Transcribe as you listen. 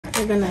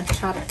we're gonna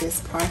chop this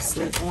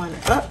parsley on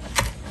up,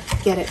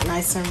 get it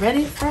nice and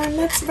ready for our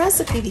next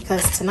recipe,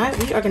 because tonight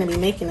we are gonna be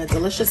making a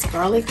delicious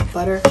garlic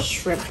butter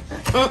shrimp.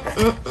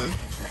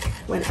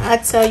 When I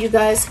tell you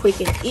guys,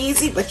 quick and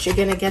easy, but you're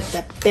gonna get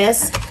the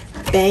best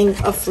bang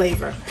of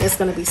flavor. It's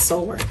gonna be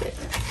so worth it.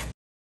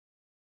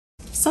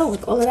 So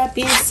with all of that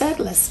being said,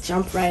 let's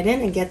jump right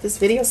in and get this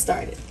video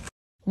started.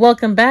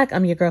 Welcome back.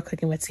 I'm your girl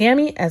Cooking with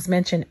Tammy. As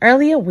mentioned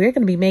earlier, we're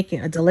going to be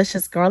making a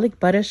delicious garlic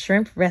butter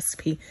shrimp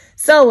recipe.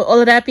 So with all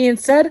of that being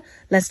said,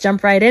 let's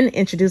jump right in,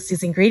 introduce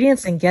these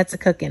ingredients, and get to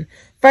cooking.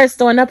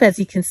 First on up, as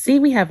you can see,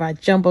 we have our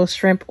jumbo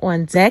shrimp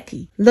on deck,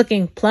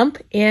 looking plump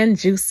and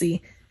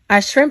juicy.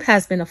 Our shrimp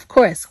has been, of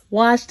course,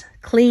 washed,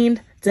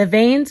 cleaned,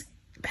 deveined,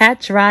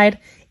 pat dried,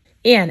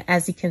 and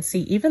as you can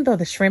see, even though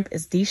the shrimp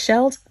is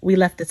deshelled, we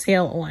left the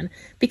tail on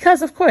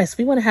because, of course,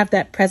 we want to have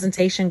that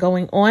presentation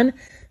going on.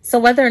 So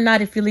whether or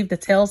not if you leave the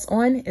tails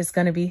on is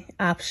going to be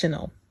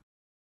optional.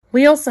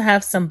 We also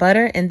have some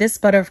butter, and this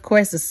butter, of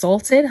course, is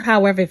salted.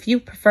 However, if you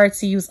prefer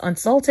to use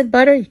unsalted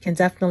butter, you can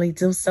definitely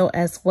do so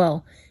as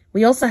well.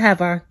 We also have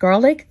our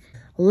garlic,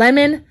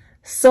 lemon,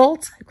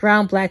 salt,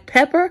 ground black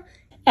pepper.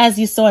 As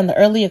you saw in the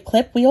earlier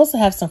clip, we also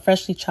have some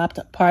freshly chopped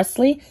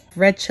parsley,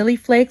 red chili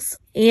flakes,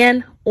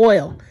 and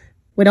oil.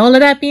 With all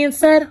of that being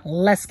said,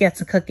 let's get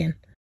to cooking.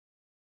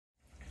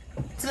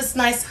 So this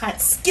nice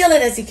hot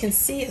skillet, as you can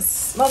see, is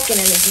smoking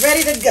and is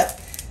ready to go.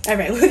 All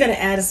right, we're gonna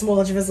add a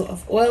small drizzle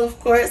of oil, of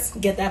course,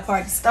 get that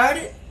party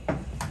started.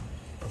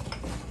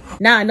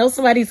 Now, I know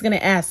somebody's gonna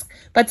ask,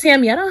 but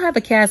Tammy, I don't have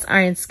a cast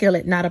iron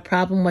skillet. Not a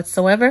problem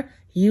whatsoever.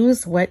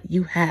 Use what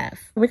you have.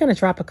 We're gonna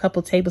drop a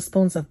couple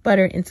tablespoons of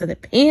butter into the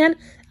pan,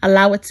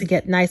 allow it to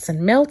get nice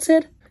and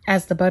melted.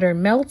 As the butter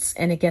melts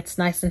and it gets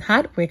nice and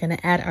hot, we're gonna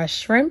add our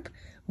shrimp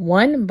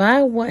one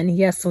by one.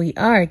 Yes, we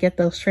are. Get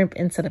those shrimp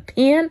into the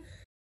pan.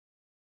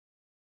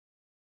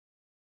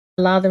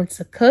 Allow them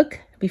to cook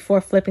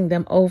before flipping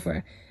them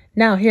over.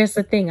 Now, here's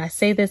the thing. I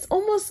say this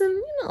almost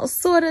in,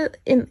 sort of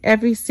in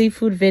every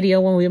seafood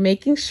video when we're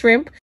making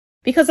shrimp,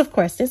 because of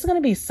course, there's going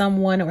to be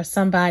someone or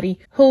somebody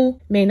who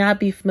may not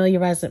be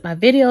familiarized with my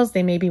videos.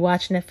 They may be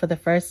watching it for the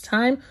first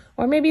time,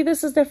 or maybe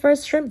this is their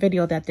first shrimp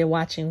video that they're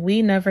watching.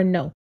 We never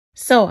know.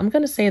 So I'm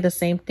going to say the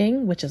same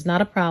thing, which is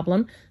not a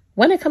problem.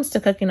 When it comes to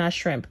cooking our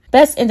shrimp,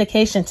 best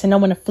indication to know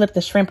when to flip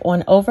the shrimp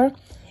on over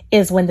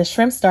is when the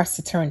shrimp starts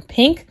to turn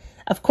pink.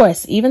 Of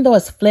course, even though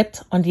it's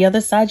flipped on the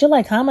other side, you're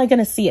like, how am I going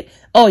to see it?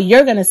 Oh,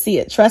 you're going to see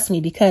it. Trust me,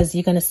 because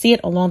you're going to see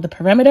it along the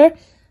perimeter,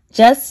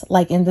 just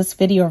like in this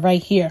video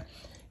right here.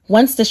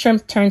 Once the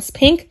shrimp turns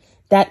pink,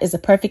 that is a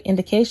perfect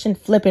indication.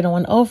 Flip it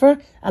on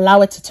over,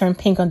 allow it to turn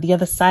pink on the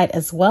other side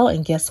as well.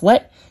 And guess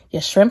what?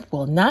 Your shrimp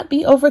will not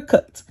be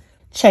overcooked.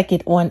 Check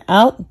it on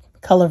out.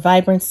 Color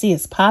vibrancy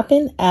is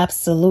popping.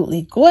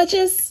 Absolutely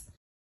gorgeous.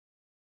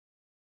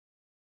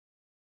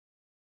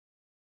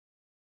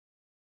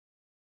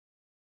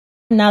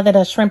 Now that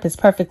our shrimp is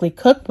perfectly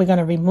cooked, we're going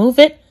to remove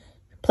it,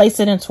 place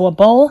it into a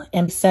bowl,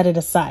 and set it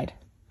aside.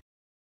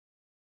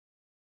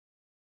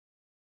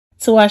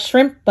 To our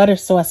shrimp butter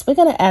sauce, we're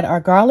going to add our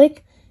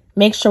garlic.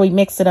 Make sure we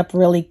mix it up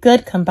really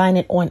good. Combine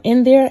it on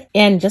in there.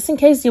 And just in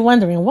case you're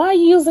wondering, why are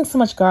you using so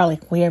much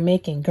garlic? We are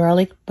making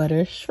garlic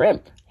butter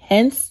shrimp.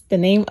 Hence the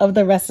name of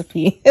the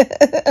recipe.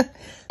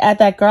 Add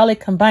that garlic,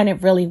 combine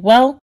it really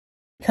well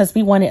because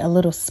we want it a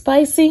little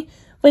spicy.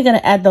 We're going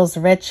to add those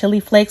red chili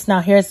flakes.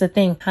 Now, here's the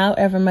thing.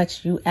 However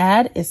much you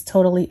add is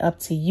totally up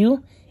to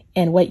you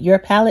and what your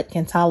palate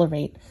can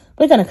tolerate.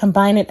 We're going to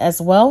combine it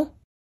as well.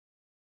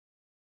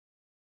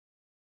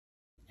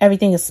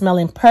 Everything is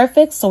smelling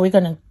perfect. So we're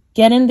going to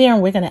get in there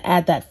and we're going to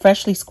add that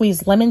freshly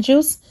squeezed lemon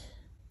juice.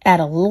 Add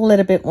a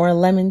little bit more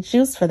lemon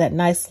juice for that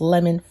nice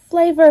lemon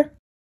flavor.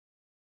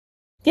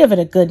 Give it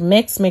a good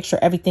mix. Make sure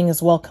everything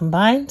is well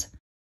combined.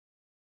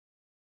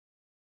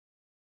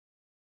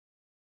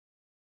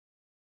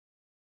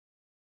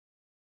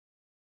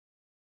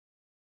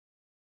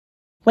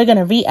 We're going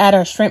to re-add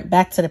our shrimp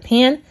back to the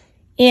pan.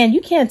 And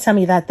you can't tell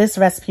me that this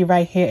recipe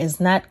right here is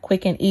not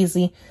quick and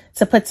easy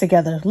to put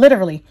together.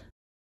 Literally.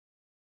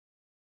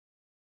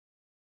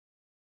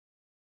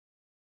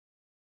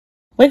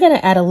 We're going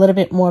to add a little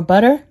bit more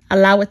butter.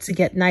 Allow it to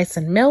get nice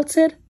and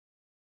melted.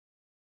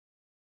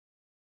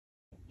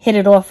 Hit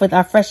it off with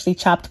our freshly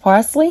chopped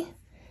parsley.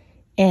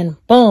 And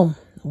boom,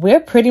 we're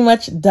pretty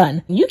much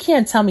done. You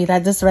can't tell me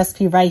that this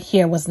recipe right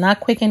here was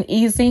not quick and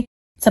easy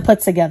to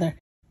put together.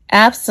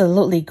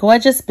 Absolutely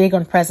gorgeous, big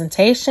on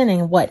presentation,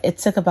 and it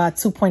took about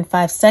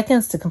 2.5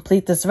 seconds to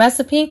complete this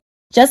recipe.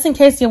 Just in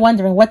case you're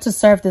wondering what to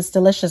serve this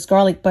delicious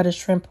garlic butter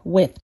shrimp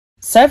with.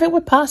 Serve it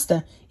with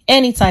pasta,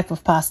 any type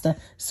of pasta.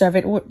 Serve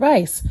it with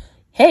rice.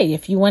 Hey,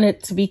 if you want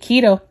it to be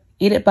keto,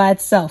 eat it by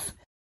itself.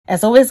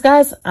 As always,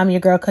 guys, I'm your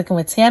girl Cooking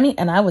with Tammy,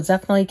 and I will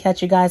definitely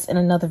catch you guys in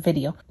another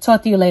video.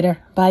 Talk to you later.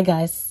 Bye,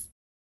 guys.